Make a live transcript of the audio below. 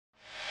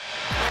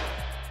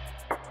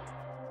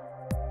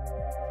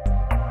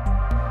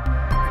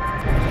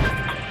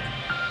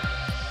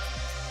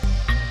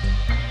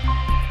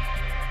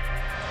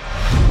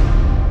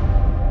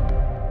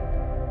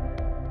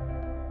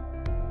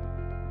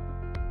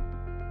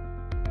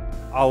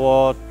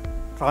Our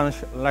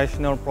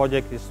translational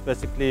project is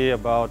basically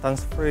about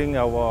transferring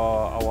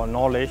our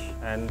knowledge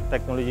and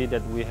technology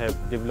that we have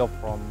developed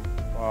from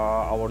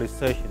our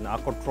research in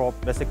aquatrop,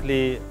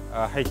 basically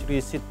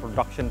hatchery seed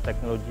production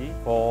technology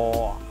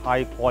for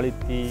high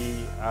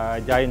quality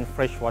giant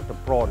freshwater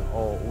prawn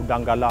or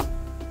udang galah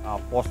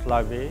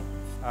post-larvae.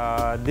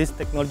 This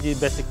technology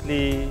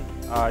basically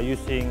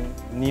using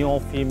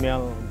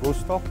neo-female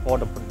broodstock for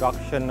the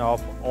production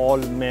of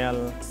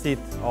all-male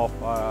seeds of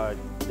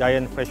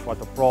giant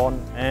freshwater prawn,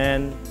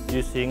 and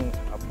using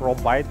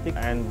probiotic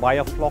and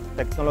biofloc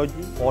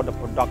technology for the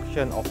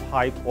production of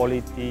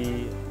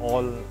high-quality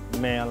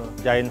all-male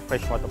giant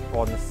freshwater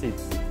prawn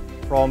seeds.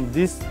 From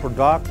this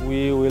product,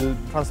 we will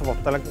transfer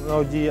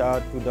technology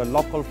to the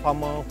local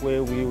farmer,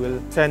 where we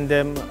will send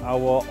them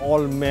our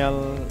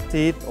all-male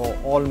seed or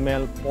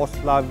all-male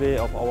post-larvae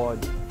of our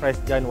fresh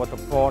giant water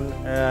prawn.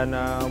 And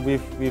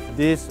with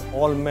this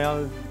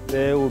all-male,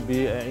 there will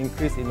be an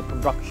increase in the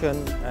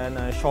production and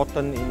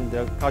shorten in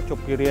the culture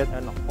period,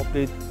 and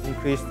hopefully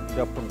increase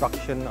the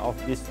production of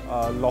this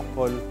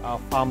local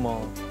farmer.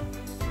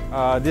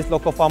 These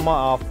local farmer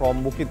are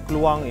from Bukit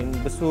Keluang in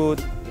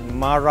Besut, in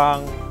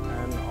Marang,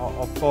 and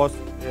of course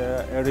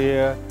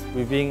area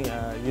within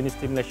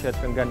University Malaysia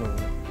Terengganu.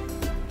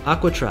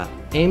 Aquatrop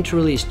aimed to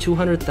release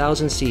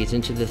 200,000 seeds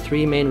into the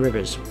 3 main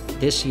rivers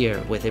this year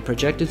with a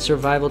projected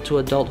survival to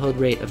adulthood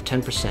rate of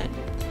 10%.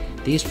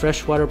 These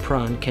freshwater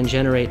prawn can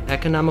generate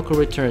economical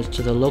returns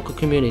to the local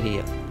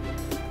community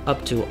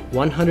up to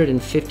 150,000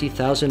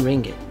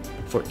 ringgit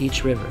for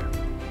each river.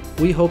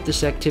 We hope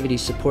this activity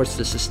supports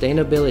the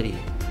sustainability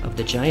of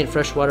the giant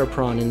freshwater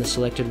prawn in the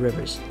selected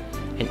rivers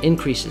and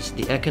increases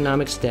the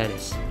economic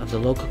status of the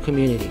local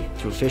community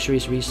through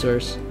fisheries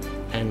resource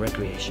and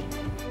recreation.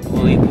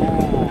 2016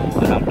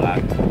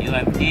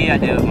 UMT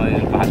ada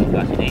bahasa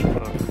kat sini.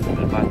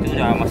 Lepas tu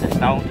dalam masa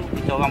setahun tu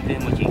kita orang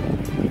boleh mancing.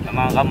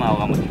 Memang ramai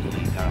orang mancing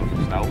sini dalam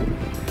masa setahun.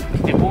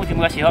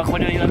 Terima kasih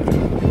kepada UMT.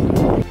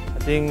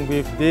 I think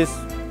with this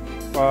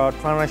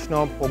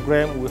transnational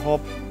program, we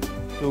hope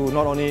to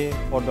not only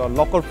for the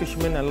local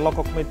fishermen and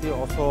local community,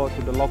 also to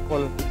the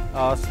local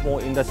small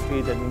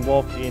industry that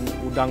involved in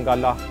udang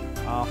galah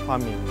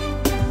farming.